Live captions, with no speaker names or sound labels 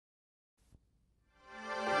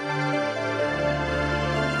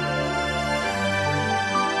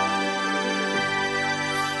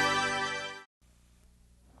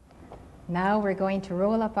Now we're going to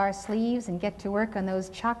roll up our sleeves and get to work on those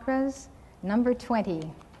chakras, number 20.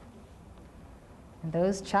 And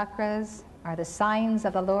those chakras are the signs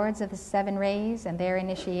of the Lords of the Seven Rays and their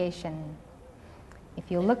initiation. If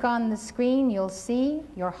you look on the screen, you'll see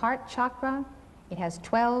your heart chakra. It has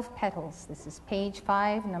 12 petals. This is page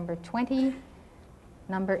 5, number 20,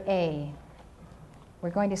 number A.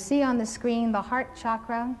 We're going to see on the screen the heart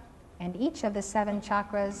chakra and each of the 7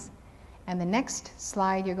 chakras. And the next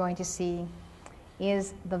slide you're going to see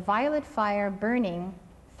is the violet fire burning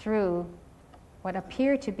through what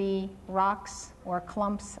appear to be rocks or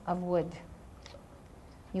clumps of wood.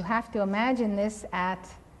 You have to imagine this at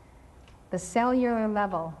the cellular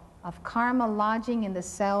level of karma lodging in the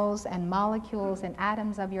cells and molecules and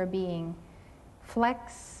atoms of your being,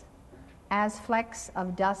 flecks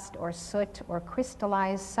of dust or soot or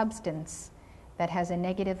crystallized substance that has a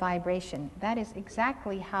negative vibration. That is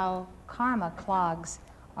exactly how karma clogs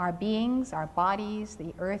our beings, our bodies,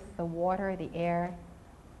 the earth, the water, the air.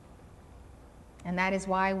 And that is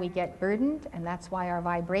why we get burdened, and that's why our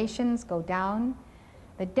vibrations go down.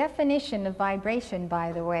 The definition of vibration,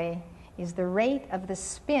 by the way, is the rate of the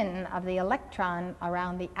spin of the electron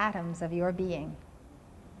around the atoms of your being.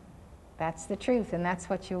 That's the truth, and that's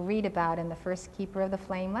what you'll read about in the first Keeper of the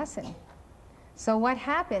Flame lesson. So what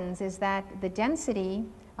happens is that the density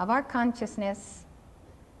of our consciousness,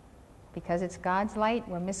 because it's God's light,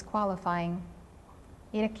 we're misqualifying,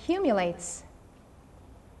 it accumulates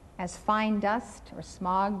as fine dust or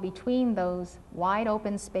smog between those wide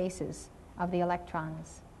open spaces of the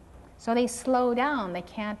electrons. So they slow down, they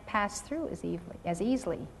can't pass through as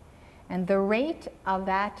easily. And the rate of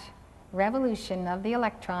that revolution of the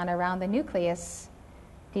electron around the nucleus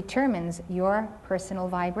determines your personal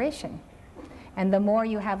vibration. And the more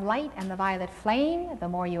you have light and the violet flame, the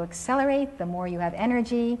more you accelerate, the more you have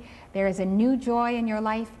energy. There is a new joy in your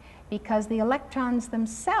life because the electrons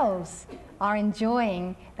themselves are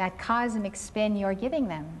enjoying that cosmic spin you're giving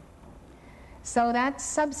them. So that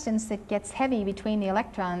substance that gets heavy between the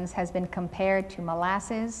electrons has been compared to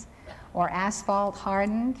molasses or asphalt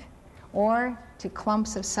hardened or to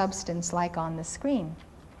clumps of substance like on the screen.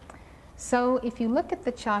 So if you look at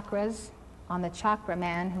the chakras on the Chakra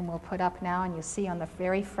Man, whom we'll put up now and you'll see on the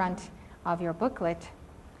very front of your booklet,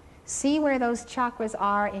 see where those chakras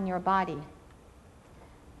are in your body.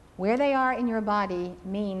 Where they are in your body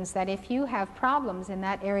means that if you have problems in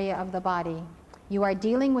that area of the body, you are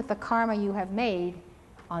dealing with the karma you have made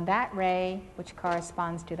on that ray which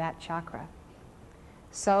corresponds to that chakra.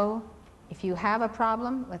 So if you have a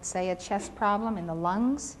problem, let's say a chest problem in the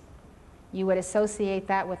lungs, you would associate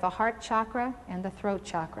that with the heart chakra and the throat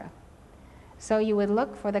chakra. So you would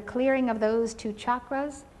look for the clearing of those 2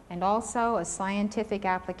 chakras and also a scientific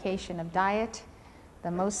application of diet.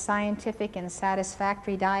 The most scientific and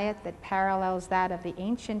satisfactory diet that parallels that of the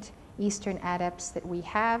ancient Eastern adepts that we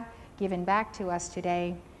have given back to us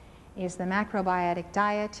today is the macrobiotic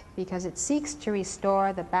diet, because it seeks to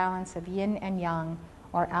restore the balance of yin and yang,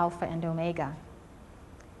 or alpha and omega.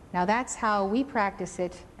 Now that's how we practice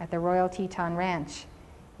it at the Royal Teton Ranch.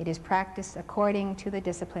 It is practiced according to the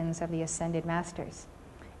disciplines of the Ascended Masters.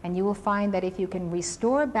 And you will find that if you can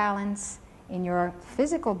restore balance in your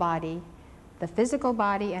physical body, the physical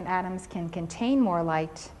body and atoms can contain more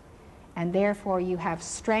light, and therefore you have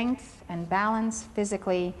strength and balance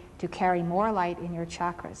physically to carry more light in your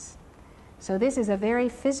chakras. So this is a very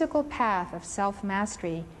physical path of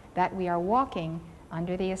self-mastery that we are walking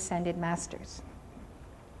under the Ascended Masters.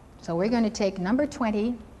 So we're going to take number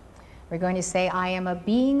 20. We're going to say, I am a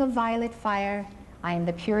being of violet fire. I am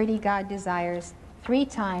the purity God desires, 3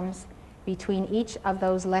 times between each of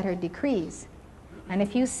those lettered decrees. And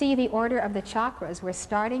if you see the order of the chakras, we're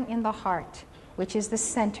starting in the heart, which is the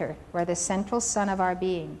center, or the central sun of our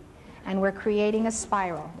being. And we're creating a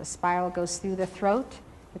spiral. The spiral goes through the throat,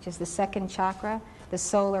 which is the 2nd chakra, the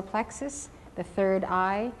solar plexus, the 3rd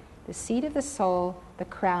eye, the seat of the soul, the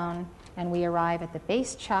crown, and we arrive at the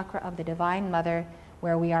base chakra of the Divine Mother,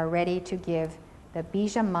 where we are ready to give the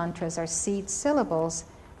bija mantras, or seed syllables,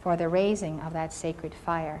 for the raising of that sacred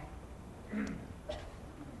fire.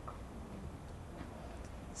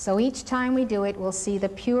 So each time we do it, we'll see the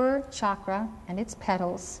pure chakra and its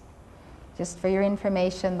petals. Just for your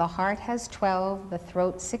information, the heart has 12, the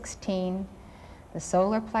throat 16, the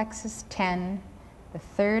solar plexus 10, the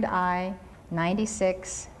 3rd eye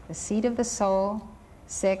 96, the seat of the soul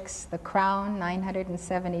 6, the crown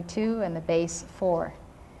 972, and the base 4.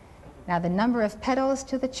 Now the number of petals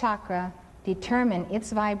to the chakra determine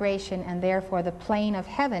its vibration and therefore the plane of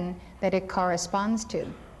heaven that it corresponds to.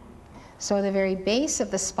 So the very base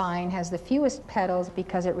of the spine has the fewest petals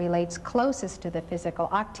because it relates closest to the physical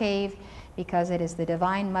octave, because it is the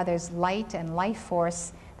Divine Mother's light and life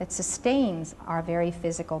force that sustains our very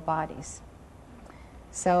physical bodies.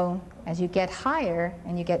 So as you get higher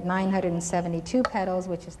and you get 972 petals,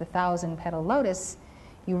 which is the 1,000-petal lotus,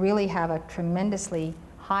 you really have a tremendously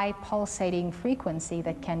high pulsating frequency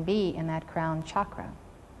that can be in that crown chakra.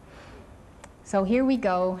 So here we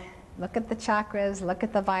go. Look at the chakras, look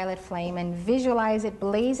at the violet flame, and visualize it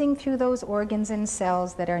blazing through those organs and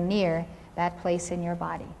cells that are near that place in your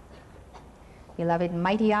body. Beloved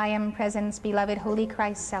mighty I Am Presence, beloved Holy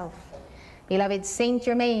Christ Self, beloved Saint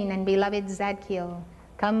Germain and beloved Zadkiel,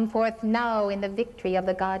 come forth now in the victory of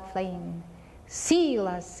the God flame. Seal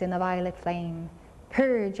us in the violet flame.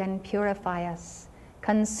 Purge and purify us.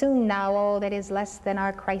 Consume now all that is less than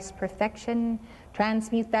our Christ perfection.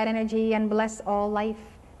 Transmute that energy and bless all life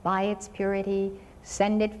by its purity.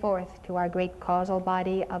 Send it forth to our great causal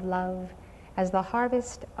body of love as the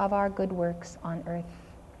harvest of our good works on earth.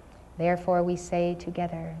 Therefore we say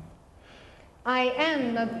together, I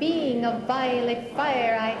am a being of violet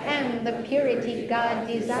fire. I am the purity God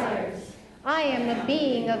desires. I am a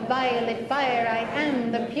being of violet fire. I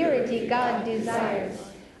am the purity God desires.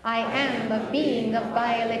 I am a being of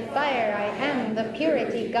violet fire. I am the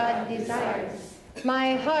purity God desires.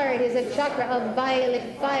 My heart is a chakra of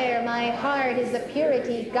violet fire. My heart is the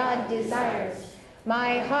purity God desires.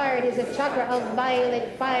 My heart is a chakra of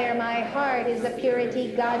violet fire. My heart is the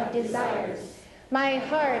purity God desires. My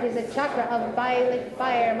heart is a chakra of violet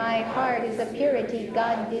fire. My heart is the purity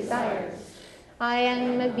God desires. I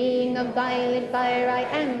am a being of violet fire. I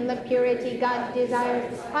am the purity God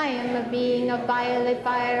desires. I am a being of violet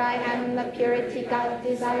fire. I am the purity God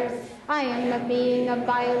desires. I am a being of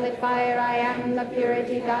violet fire. I am the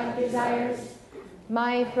purity God desires.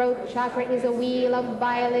 My throat chakra is a wheel of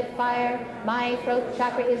violet fire. My throat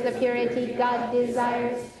chakra is the purity God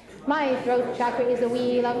desires. My throat chakra is a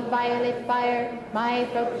wheel of violet fire. My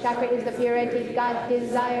throat chakra is the purity God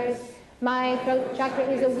desires. My throat chakra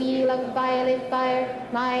is a wheel of violet fire.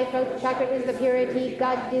 My throat chakra is the purity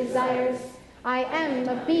God desires. I am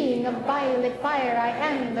a being of violet fire. I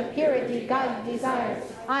am the purity God desires.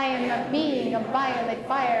 I am a being of violet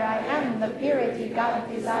fire. I am the purity God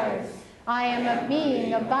desires. I am a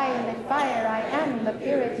being of violet fire. I am the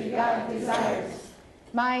purity God desires.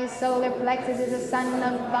 My solar plexus is a sun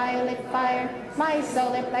of violet fire. My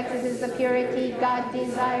solar plexus is the purity God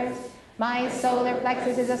desires. My solar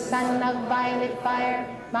plexus is a sun of violet fire.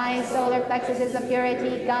 My solar plexus is the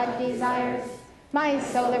purity God desires. My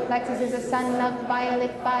solar plexus is a sun of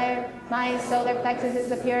violet fire. My solar plexus is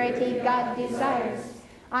the purity God desires.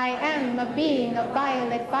 I am a being of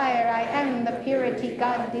violet fire. I am the purity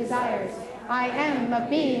God desires. I am a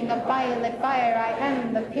being of violet fire. I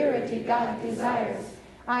am the purity God desires.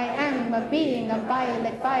 I am a being of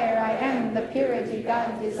violet fire. I am the purity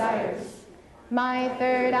God desires. My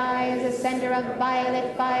third eye is the center of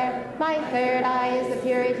violet fire. My third eye is the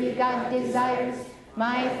purity God desires.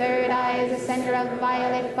 My third eye is the center of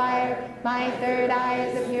violet fire. My third eye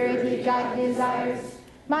is the purity God desires.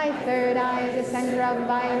 My third eye is the center of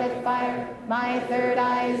violet fire. My third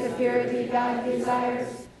eye is the purity God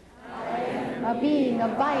desires. I am a being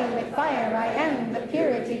of violet fire. I am the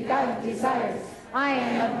purity God desires. I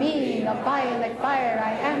am a being of violet fire.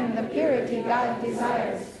 I am the purity God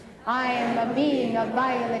desires. I am a being of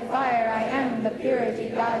violet fire. I am the purity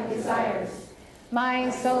God desires. My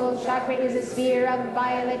soul chakra is a sphere of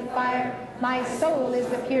violet fire. My soul is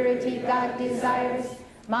the purity God desires.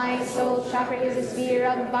 My soul chakra is a sphere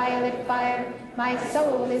of violet fire. My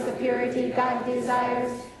soul is the purity God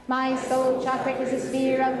desires. My soul chakra is a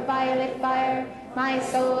sphere of violet fire. My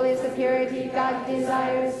soul is the purity God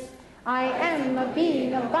desires. I am a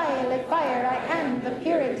being of violet fire. I am the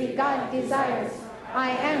purity God desires.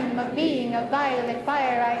 I am a being of violet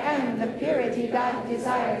fire. I am the purity God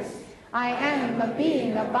desires. I am a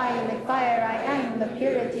being of violet fire. I am the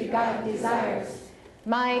purity God desires.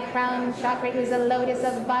 My crown chakra is a lotus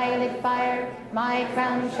of violet fire. My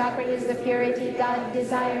crown chakra is the purity God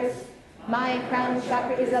desires. My crown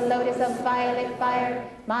chakra is a lotus of violet fire.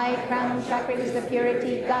 My crown chakra is the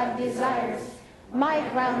purity God desires. My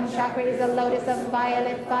crown chakra is a lotus of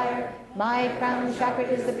violet fire. My crown chakra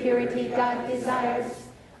is the purity God desires.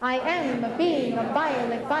 I am a being of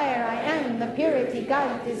violet fire. I am the purity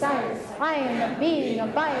God desires. I am a being of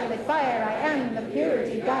violet fire. I am the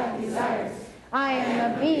purity God desires. I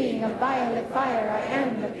am a being of violet fire. I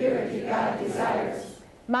am the purity God desires.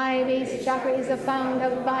 My base chakra is a fount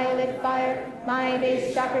of violet fire. My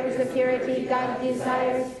base chakra is the purity God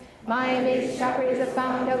desires. My base chakra is a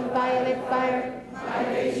fount of violet fire. My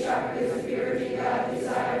base chakra is the purity God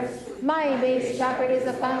desires. My base chakra is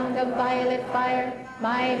a fount of violet fire.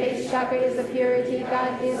 My base chakra is the purity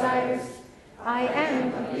God desires. I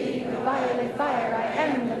am a being of violet fire. I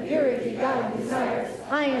am the purity God desires.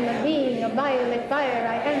 I am a being of violet fire.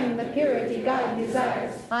 I am the purity God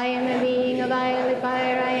desires. I am a being of violet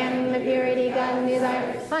fire. I am the purity God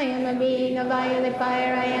desires. I am a being of violet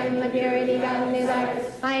fire. I am the purity God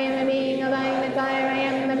desires. I am a being of violet fire. I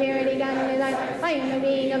am the purity God desires. I am a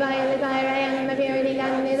being of violet fire. I am the purity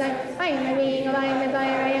God desires. I am a being of violet fire. I am the purity God desires. I am a being of violet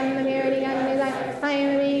fire. I am the purity God desires. I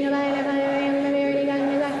am a being of violet fire. I am the purity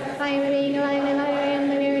God desires. I am a being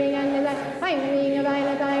of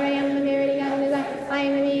violet fire. I am the purity God desires. I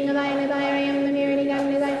am a being of violet fire. I am the purity God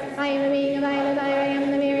desires. I am a being of violet fire. I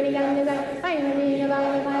am the purity God desires. I am a being of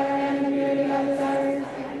violet fire. I am the purity God desires.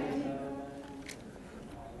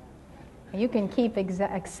 You can keep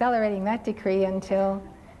accelerating that decree until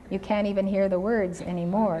you can't even hear the words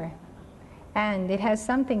anymore. And it has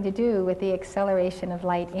something to do with the acceleration of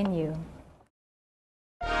light in you.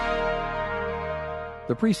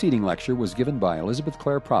 The preceding lecture was given by Elizabeth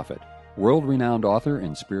Clare Prophet, world-renowned author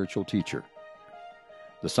and spiritual teacher.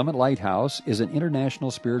 The Summit Lighthouse is an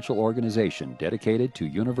international spiritual organization dedicated to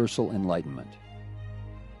universal enlightenment.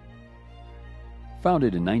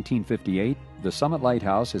 Founded in 1958, the Summit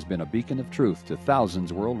Lighthouse has been a beacon of truth to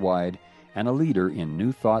thousands worldwide and a leader in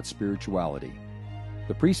New Thought spirituality.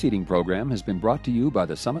 The preceding program has been brought to you by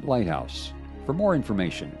the Summit Lighthouse. For more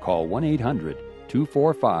information, call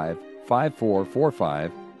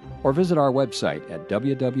 1-800-245-5445 or visit our website at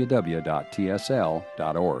www.tsl.org.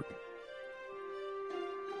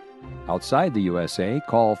 Outside the USA,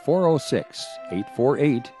 call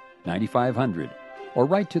 406-848-9500 or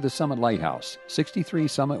write to the Summit Lighthouse, 63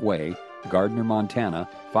 Summit Way, Gardner, Montana,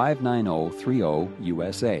 59030,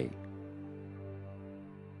 USA.